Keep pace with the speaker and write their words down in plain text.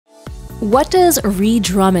What does Ree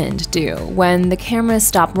Drummond do when the cameras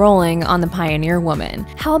stop rolling on the Pioneer Woman?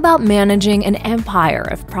 How about managing an empire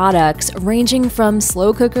of products ranging from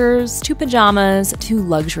slow cookers to pajamas to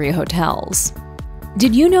luxury hotels?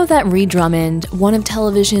 Did you know that Ree Drummond, one of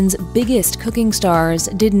television's biggest cooking stars,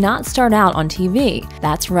 did not start out on TV?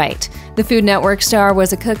 That's right. The Food Network star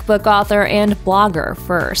was a cookbook author and blogger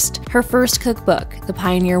first. Her first cookbook, The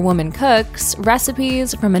Pioneer Woman Cooks: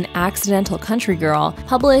 Recipes from an Accidental Country Girl,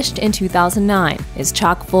 published in 2009, is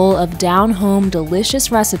chock full of down-home delicious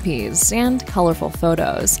recipes and colorful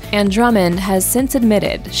photos. And Drummond has since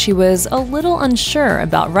admitted she was a little unsure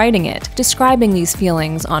about writing it, describing these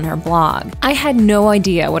feelings on her blog. "I had no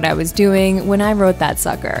idea what I was doing when I wrote that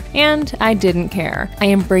sucker, and I didn't care. I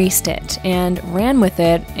embraced it and ran with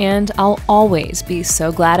it, and I'll always be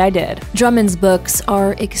so glad I did." Drummond's books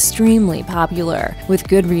are extremely popular, with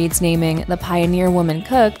Goodreads naming The Pioneer Woman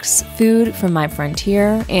Cooks, Food from My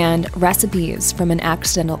Frontier, and Recipes from an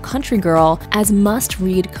Accidental Country Girl as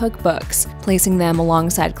must-read cookbooks, placing them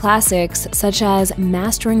alongside classics such as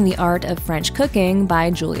Mastering the Art of French Cooking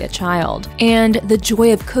by Julia Child and The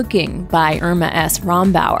Joy of Cooking by Irma S.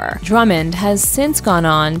 Rombauer. Drummond has since gone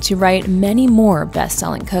on to write many more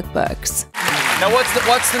best-selling cookbooks. Now,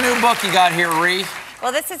 what's the new book you got here, Ree?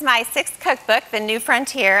 Well, this is my 6th cookbook, The New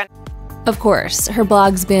Frontier. Of course, her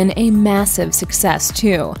blog's been a massive success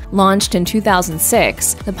too. Launched in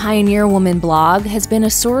 2006, the Pioneer Woman blog has been a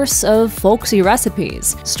source of folksy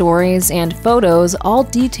recipes, stories, and photos, all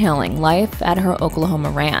detailing life at her Oklahoma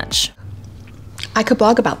ranch. I could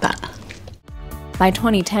blog about that. By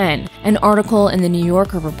 2010, an article in The New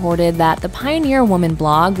Yorker reported that the Pioneer Woman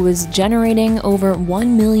blog was generating over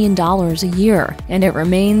 $1 million a year, and it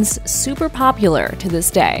remains super popular to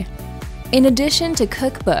this day. In addition to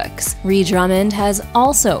cookbooks, Ree Drummond has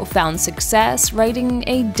also found success writing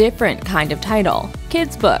a different kind of title,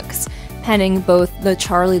 kids' books, penning both the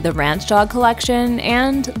Charlie the Ranch Dog collection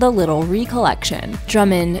and the Little Ree collection.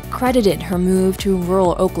 Drummond credited her move to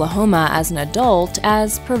rural Oklahoma as an adult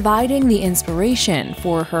as providing the inspiration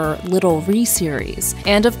for her Little Ree series.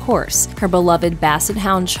 And of course, her beloved basset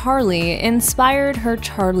hound Charlie inspired her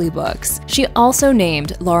Charlie books. She also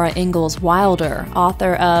named Laura Ingalls Wilder,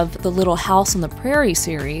 author of the Little House on the Prairie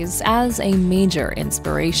series, as a major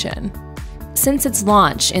inspiration. Since its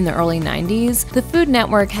launch in the early 90s, the Food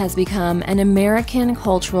Network has become an American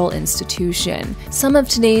cultural institution. Some of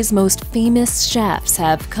today's most famous chefs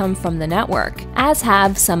have come from the network, as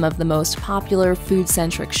have some of the most popular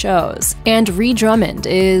food-centric shows. And Ree Drummond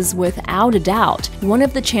is, without a doubt, one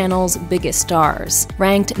of the channel's biggest stars.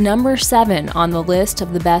 Ranked number 7 on the list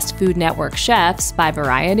of the best Food Network chefs by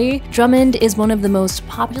Variety, Drummond is one of the most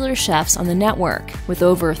popular chefs on the network, with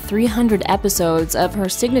over 300 episodes of her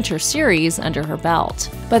signature series under her belt.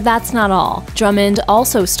 But that's not all. Drummond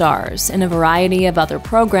also stars in a variety of other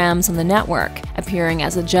programs on the network, appearing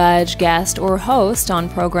as a judge, guest, or host on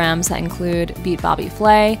programs that include Beat Bobby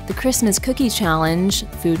Flay, The Christmas Cookie Challenge,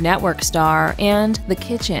 Food Network Star, and The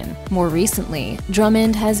Kitchen. More recently,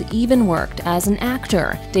 Drummond has even worked as an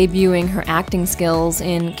actor, debuting her acting skills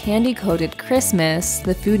in Candy Coated Christmas,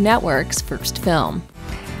 the Food Network's first film.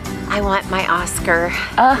 I want my Oscar.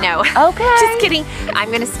 No. Okay. Just kidding. I'm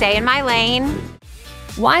going to stay in my lane.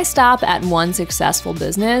 Why stop at one successful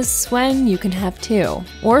business when you can have 2,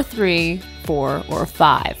 or 3, 4, or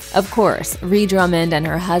 5. Of course, Ree Drummond and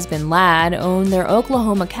her husband Ladd own their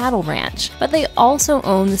Oklahoma cattle ranch, but they also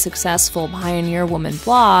own the successful Pioneer Woman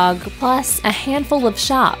blog, plus a handful of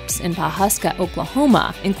shops in Pawhuska,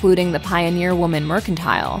 Oklahoma, including the Pioneer Woman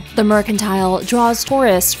Mercantile. The Mercantile draws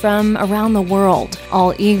tourists from around the world,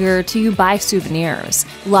 all eager to buy souvenirs.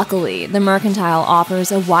 Luckily, the Mercantile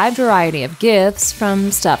offers a wide variety of gifts,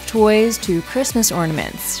 from stuffed toys to Christmas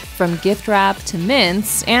ornaments, from gift wrap to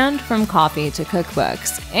mints, and from coffee to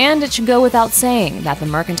cookbooks. And it should go without saying that the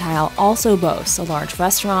Mercantile also boasts a large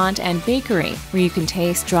restaurant and bakery where you can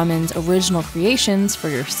taste Drummond's original creations for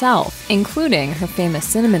yourself, including her famous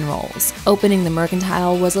cinnamon rolls. Opening the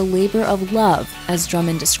Mercantile was a labor of love, as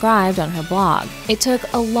Drummond described on her blog. "It took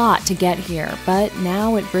a lot to get here, but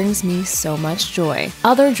now it brings me so much joy."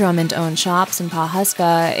 Other Drummond-owned shops in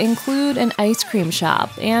Pawhuska include an ice cream shop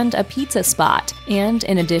and a pizza spot. And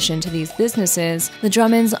in addition to these businesses, the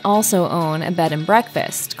Drummonds also own a bed and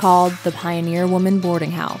breakfast called the Pioneer Woman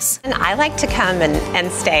Boarding House. And I like to come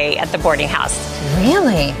and stay at the boarding house.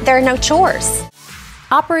 Really? There are no chores.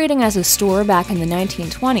 Operating as a store back in the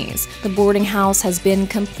 1920s, the boarding house has been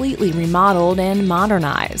completely remodeled and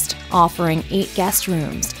modernized, offering 8 guest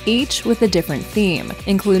rooms, each with a different theme,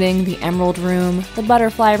 including the Emerald Room, the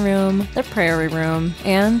Butterfly Room, the Prairie Room,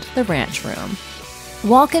 and the Ranch Room.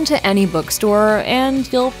 Walk into any bookstore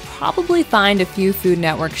and you'll probably find a few Food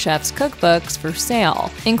Network chefs' cookbooks for sale,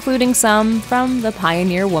 including some from the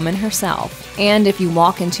pioneer woman herself. And if you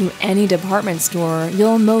walk into any department store,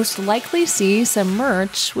 you'll most likely see some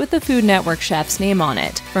merch with the Food Network chef's name on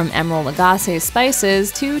it, from Emeril Lagasse's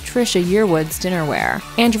spices to Trisha Yearwood's dinnerware.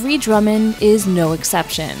 And Ree Drummond is no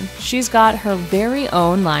exception. She's got her very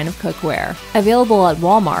own line of cookware. Available at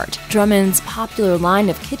Walmart, Drummond's popular line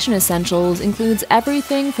of kitchen essentials includes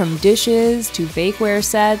everything from dishes to bakeware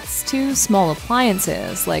sets to small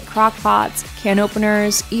appliances like crock pots, can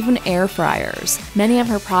openers, even air fryers. Many of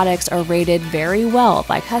her products are rated very well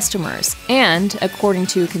by customers, and according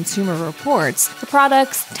to Consumer Reports, the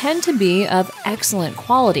products tend to be of excellent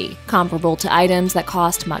quality, comparable to items that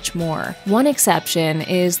cost much more. One exception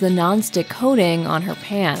is the nonstick coating on her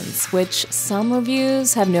pans, which some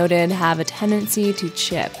reviews have noted have a tendency to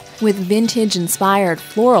chip. With vintage-inspired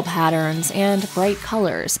floral patterns and bright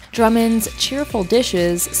colors, Drummond's cheerful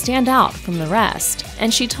dishes stand out from the rest.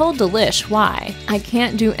 And she told Delish why. "I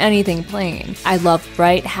can't do anything plain. I love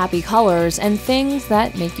bright, happy colors and things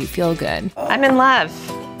that make you feel good." I'm in love.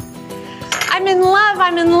 I'm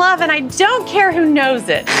in love, and I don't care who knows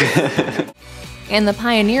it. And the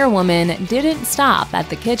pioneer woman didn't stop at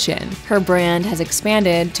the kitchen. Her brand has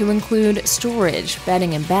expanded to include storage,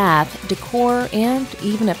 bedding and bath, decor, and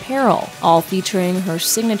even apparel, all featuring her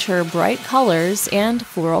signature bright colors and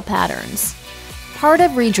floral patterns. Part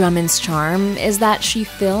of Ree Drummond's charm is that she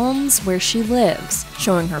films where she lives,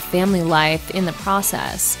 showing her family life in the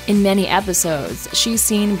process. In many episodes, she's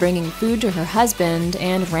seen bringing food to her husband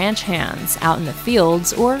and ranch hands out in the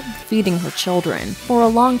fields or feeding her children. For a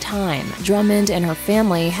long time, Drummond and her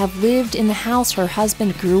family have lived in the house her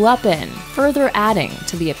husband grew up in, further adding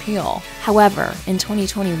to the appeal. However, in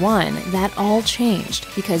 2021, that all changed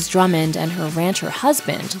because Drummond and her rancher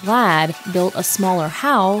husband, Ladd, built a smaller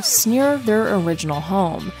house near their original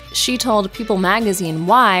home. She told People magazine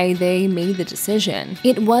why they made the decision.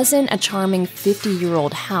 "It wasn't a charming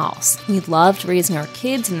 50-year-old house. We loved raising our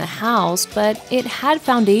kids in the house, but it had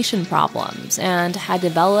foundation problems and had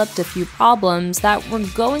developed a few problems that were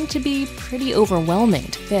going to be pretty overwhelming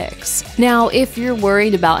to fix." Now, if you're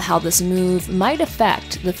worried about how this move might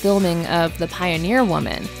affect the filming of The Pioneer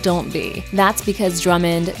Woman, don't be. That's because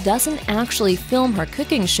Drummond doesn't actually film her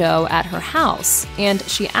cooking show at her house, and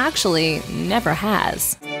she actually never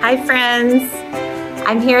has. Hi, friends.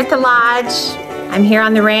 I'm here at the lodge. I'm here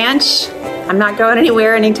on the ranch. I'm not going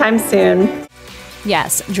anywhere anytime soon.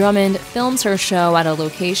 Yes, Drummond films her show at a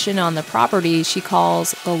location on the property she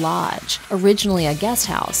calls The Lodge. Originally a guest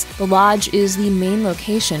house, The Lodge is the main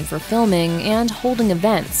location for filming and holding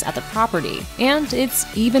events at the property, and it's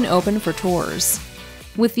even open for tours.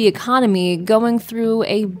 With the economy going through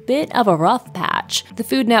a bit of a rough patch, the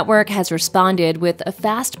Food Network has responded with a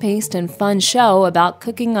fast-paced and fun show about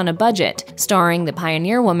cooking on a budget, starring the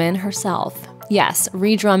pioneer woman herself. Yes,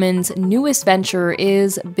 Ree Drummond's newest venture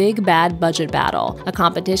is Big Bad Budget Battle, a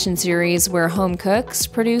competition series where home cooks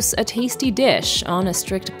produce a tasty dish on a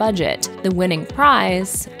strict budget. The winning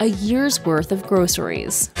prize, a year's worth of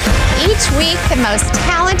groceries. Each week, the most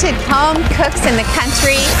talented home cooks in the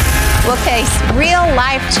country will face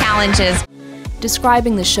real-life challenges.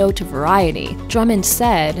 Describing the show to Variety, Drummond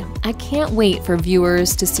said, "I can't wait for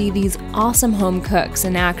viewers to see these awesome home cooks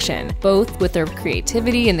in action, both with their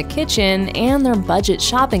creativity in the kitchen and their budget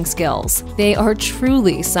shopping skills. They are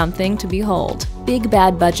truly something to behold." Big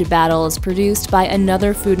Bad Budget Battle is produced by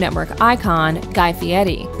another Food Network icon, Guy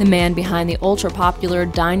Fieri, the man behind the ultra-popular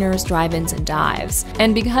Diners, Drive-Ins, and Dives.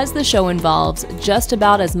 And because the show involves just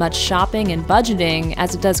about as much shopping and budgeting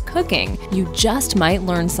as it does cooking, you just might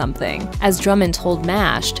learn something. As Drummond told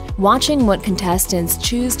MASH, watching what contestants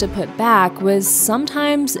choose to put back was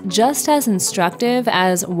sometimes just as instructive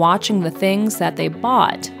as watching the things that they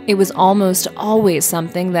bought. It was almost always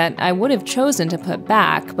something that I would have chosen to put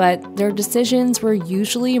back, but their decisions were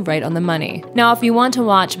usually right on the money. Now, if you want to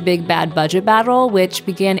watch Big Bad Budget Battle, which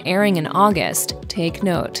began airing in August, take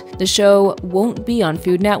note. The show won't be on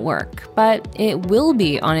Food Network, but it will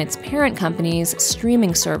be on its parent company's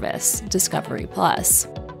streaming service, Discovery Plus.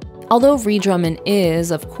 Although Ree Drummond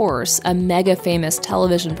is, of course, a mega-famous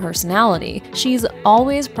television personality, she's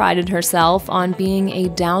always prided herself on being a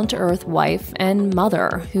down-to-earth wife and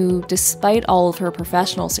mother who, despite all of her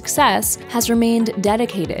professional success, has remained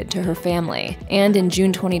dedicated to her family. And in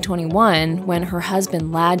June 2021, when her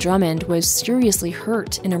husband Ladd Drummond was seriously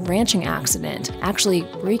hurt in a ranching accident, actually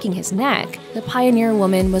breaking his neck, the pioneer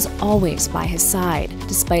woman was always by his side,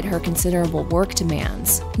 despite her considerable work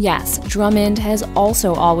demands. Yes, Drummond has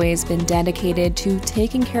also always always been dedicated to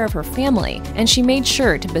taking care of her family, and she made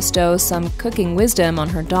sure to bestow some cooking wisdom on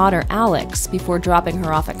her daughter Alex before dropping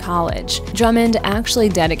her off at college. Drummond actually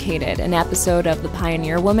dedicated an episode of The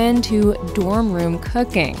Pioneer Woman to dorm room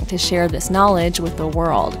cooking to share this knowledge with the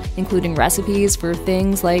world, including recipes for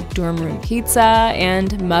things like dorm room pizza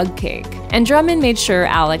and mug cake. And Drummond made sure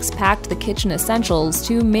Alex packed the kitchen essentials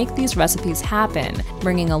to make these recipes happen,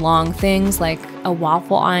 bringing along things like a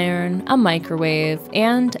waffle iron, a microwave,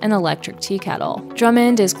 and an electric tea kettle.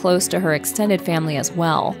 Drummond is close to her extended family as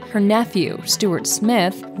well. Her nephew, Stuart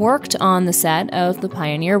Smith, worked on the set of The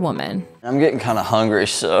Pioneer Woman. I'm getting kind of hungry,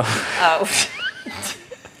 so... Oh.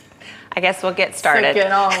 I guess we'll get started. So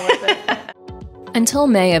get on with it. Until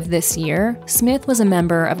May of this year, Smith was a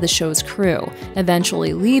member of the show's crew,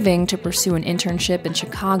 eventually leaving to pursue an internship in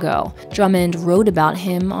Chicago. Drummond wrote about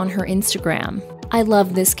him on her Instagram. "I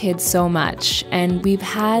love this kid so much, and we've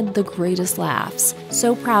had the greatest laughs.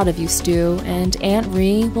 So proud of you, Stu, and Aunt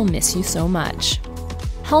Ree will miss you so much."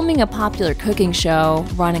 Helming a popular cooking show,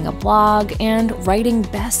 running a blog, and writing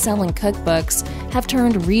best-selling cookbooks have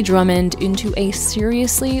turned Ree Drummond into a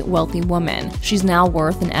seriously wealthy woman. She's now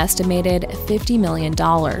worth an estimated $50 million,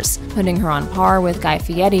 putting her on par with Guy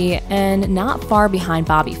Fieri and not far behind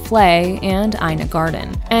Bobby Flay and Ina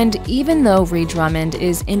Garten. And even though Ree Drummond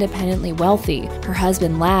is independently wealthy, her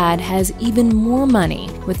husband Ladd has even more money,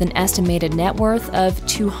 with an estimated net worth of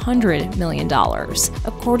 $200 million.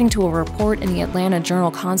 According to a report in the Atlanta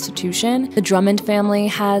Journal-Constitution, the Drummond family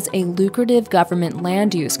has a lucrative government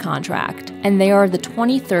land use contract, and they are the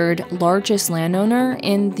 23rd largest landowner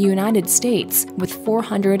in the United States, with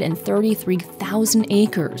 433,000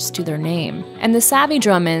 acres to their name. And the savvy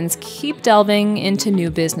Drummonds keep delving into new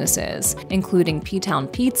businesses, including P-Town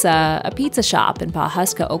Pizza, a pizza shop in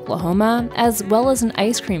Pawhuska, Oklahoma, as well as an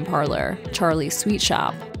ice cream parlor, Charlie's Sweet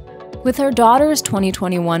Shop. With her daughter's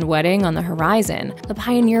 2021 wedding on the horizon, the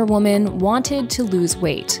Pioneer Woman wanted to lose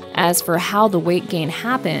weight. As for how the weight gain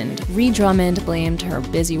happened, Ree Drummond blamed her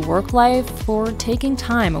busy work life for taking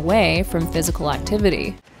time away from physical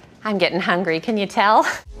activity. I'm getting hungry, can you tell?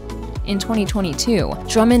 In 2022,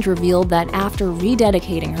 Drummond revealed that after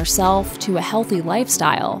rededicating herself to a healthy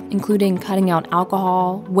lifestyle, including cutting out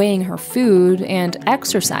alcohol, weighing her food, and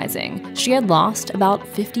exercising, she had lost about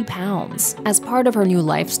 50 pounds. As part of her new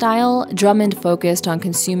lifestyle, Drummond focused on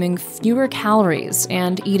consuming fewer calories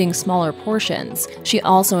and eating smaller portions. She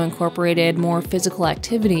also incorporated more physical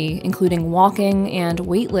activity, including walking and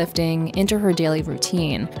weightlifting, into her daily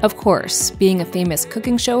routine. Of course, being a famous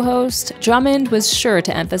cooking show host, Drummond was sure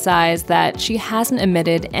to emphasize that she hasn't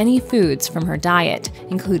omitted any foods from her diet,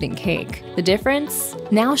 including cake. The difference?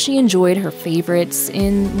 Now she enjoyed her favorites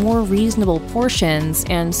in more reasonable portions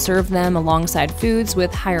and served them alongside foods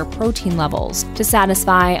with higher protein levels to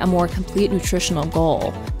satisfy a more complete nutritional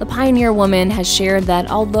goal. The Pioneer Woman has shared that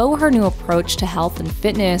although her new approach to health and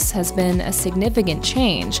fitness has been a significant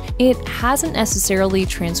change, it hasn't necessarily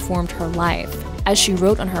transformed her life. As she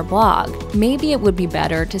wrote on her blog, maybe it would be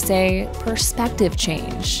better to say perspective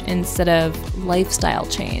change instead of lifestyle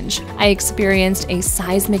change. I experienced a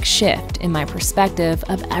seismic shift in my perspective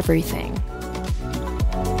of everything.